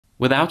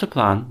Without a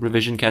plan,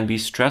 revision can be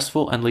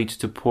stressful and lead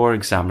to poor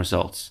exam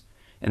results.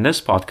 In this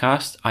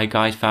podcast, I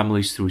guide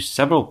families through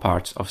several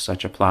parts of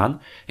such a plan,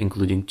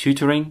 including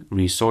tutoring,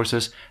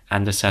 resources,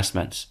 and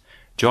assessments.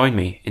 Join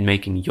me in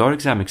making your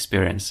exam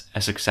experience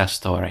a success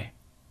story.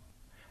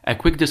 A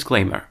quick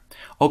disclaimer.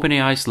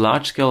 OpenAI's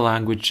large-scale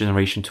language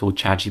generation tool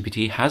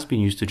ChatGPT has been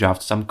used to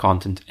draft some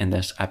content in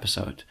this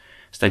episode.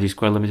 Study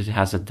Square Limited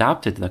has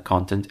adapted the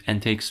content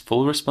and takes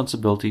full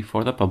responsibility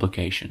for the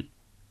publication.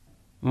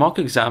 Mock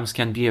exams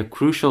can be a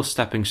crucial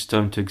stepping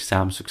stone to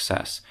exam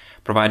success,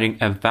 providing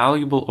a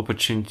valuable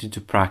opportunity to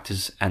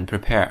practice and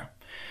prepare.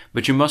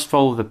 But you must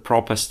follow the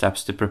proper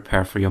steps to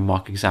prepare for your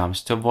mock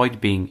exams to avoid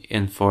being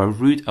in for a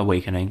rude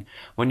awakening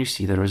when you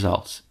see the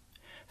results.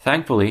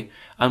 Thankfully,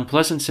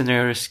 unpleasant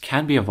scenarios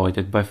can be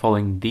avoided by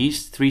following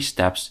these 3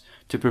 steps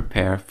to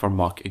prepare for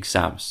mock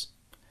exams.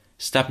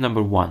 Step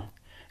number 1.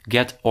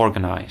 Get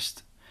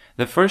organized.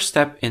 The first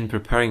step in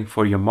preparing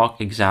for your mock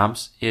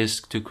exams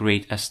is to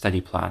create a study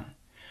plan.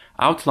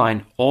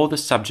 Outline all the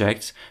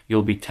subjects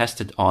you'll be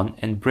tested on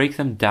and break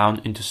them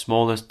down into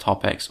smaller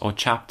topics or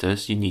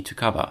chapters you need to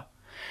cover.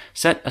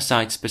 Set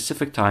aside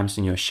specific times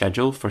in your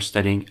schedule for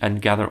studying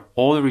and gather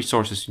all the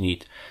resources you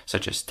need,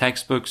 such as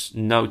textbooks,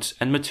 notes,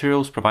 and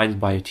materials provided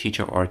by a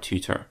teacher or a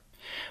tutor.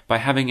 By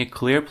having a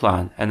clear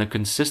plan and a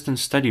consistent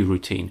study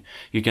routine,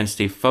 you can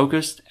stay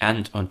focused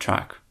and on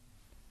track.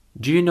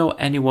 Do you know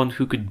anyone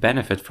who could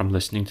benefit from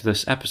listening to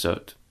this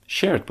episode?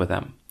 Share it with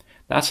them.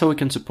 That's how we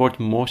can support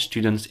more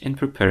students in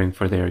preparing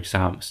for their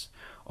exams.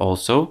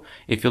 Also,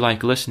 if you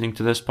like listening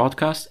to this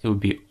podcast, it would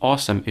be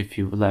awesome if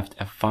you left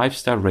a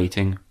 5-star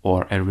rating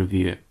or a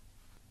review.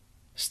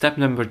 Step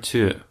number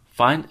 2.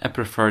 Find a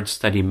preferred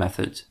study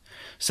method.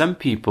 Some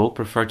people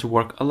prefer to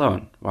work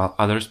alone, while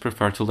others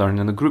prefer to learn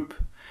in a group.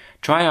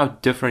 Try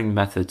out differing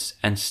methods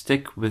and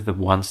stick with the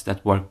ones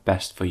that work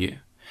best for you.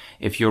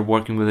 If you're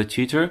working with a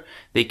tutor,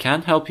 they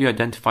can help you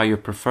identify your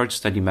preferred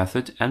study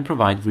method and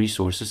provide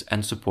resources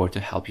and support to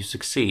help you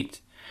succeed.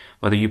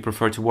 Whether you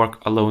prefer to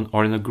work alone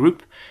or in a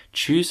group,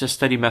 choose a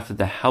study method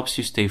that helps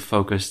you stay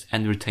focused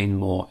and retain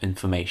more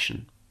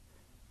information.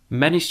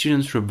 Many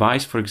students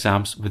revise for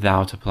exams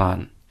without a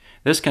plan.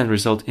 This can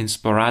result in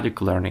sporadic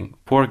learning,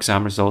 poor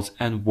exam results,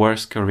 and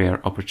worse career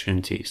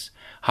opportunities.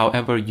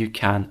 However, you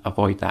can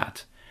avoid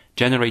that.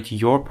 Generate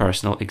your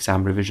personal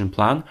exam revision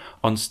plan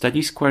on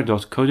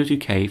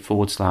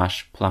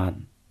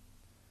studysquare.co.uk/plan.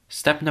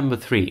 Step number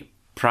 3.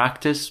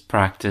 Practice,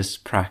 practice,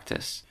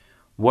 practice.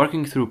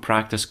 Working through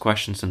practice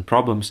questions and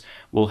problems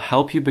will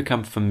help you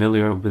become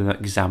familiar with the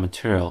exam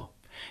material.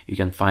 You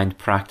can find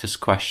practice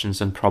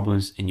questions and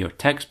problems in your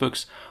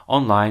textbooks,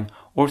 online,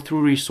 or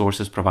through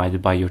resources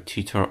provided by your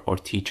tutor or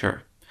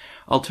teacher.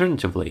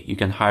 Alternatively, you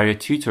can hire a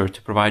tutor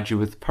to provide you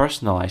with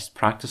personalized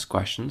practice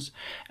questions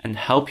and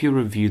help you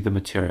review the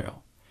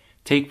material.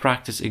 Take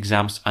practice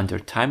exams under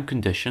time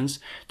conditions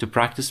to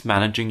practice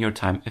managing your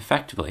time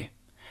effectively.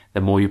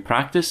 The more you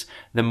practice,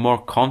 the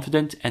more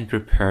confident and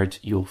prepared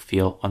you'll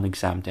feel on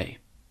exam day.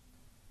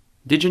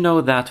 Did you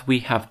know that we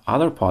have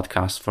other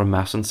podcasts for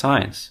maths and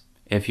science?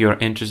 If you're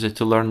interested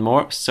to learn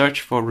more,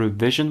 search for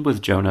Revision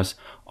with Jonas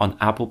on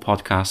Apple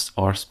Podcasts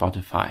or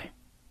Spotify.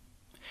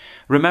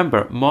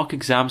 Remember, mock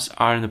exams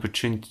are an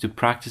opportunity to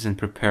practice and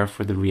prepare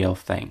for the real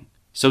thing,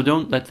 so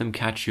don't let them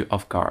catch you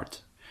off guard.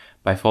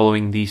 By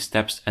following these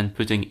steps and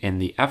putting in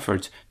the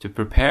effort to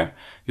prepare,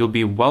 you'll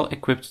be well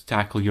equipped to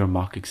tackle your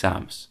mock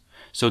exams.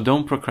 So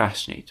don't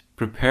procrastinate,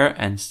 prepare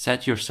and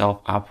set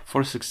yourself up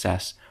for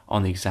success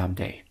on the exam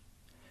day.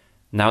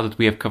 Now that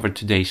we have covered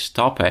today's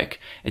topic,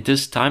 it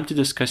is time to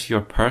discuss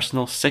your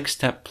personal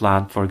 6-step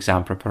plan for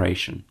exam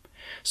preparation.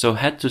 So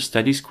head to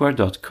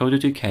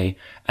studysquare.co.uk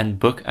and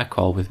book a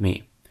call with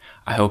me.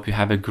 I hope you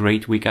have a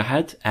great week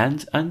ahead,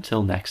 and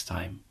until next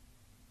time.